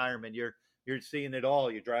during retirement. You're seeing it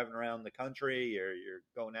all. You're driving around the country. You're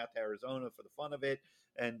going out to Arizona for the fun of it.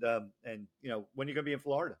 And when you're going to be in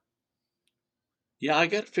Florida. Yeah, I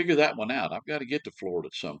got to figure that one out. I've got to get to Florida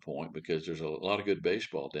at some point because there's a lot of good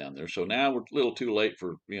baseball down there. So now we're a little too late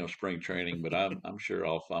for spring training, but I'm sure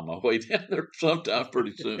I'll find my way down there sometime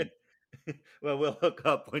pretty soon. Well, we'll hook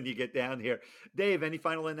up when you get down here. Dave, any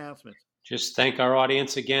final announcements? Just thank our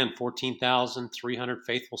audience again. 14,300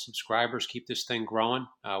 faithful subscribers. Keep this thing growing.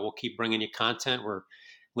 We'll keep bringing you content. We're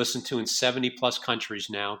listened to in 70 plus countries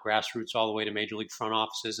now, grassroots all the way to major league front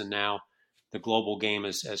offices, and now the global game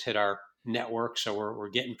has hit our network. So we're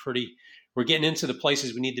getting into the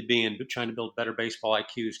places we need to be and trying to build better baseball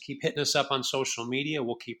IQs. Keep hitting us up on social media.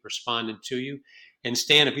 We'll keep responding to you. And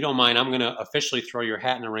Stan, if you don't mind, I'm going to officially throw your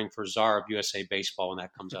hat in the ring for Czar of USA Baseball when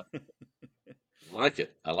that comes up. I like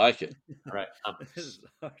it. I like it. All right.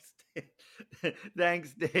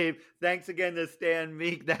 Thanks, Dave. Thanks again to Stan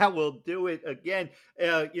Meek. That will do it again.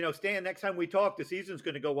 Stan, next time we talk, the season's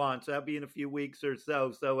going to go on, so that'll be in a few weeks or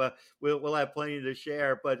so. So we'll have plenty to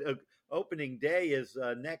share. But opening day is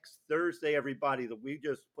next Thursday, everybody. We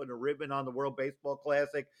just put a ribbon on the World Baseball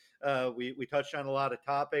Classic. We touched on a lot of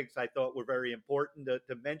topics I thought were very important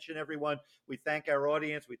to mention, everyone. We thank our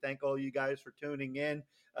audience. We thank all you guys for tuning in.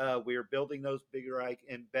 We are building those bigger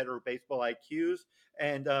and better baseball IQs.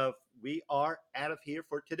 And we are out of here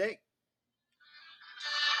for today.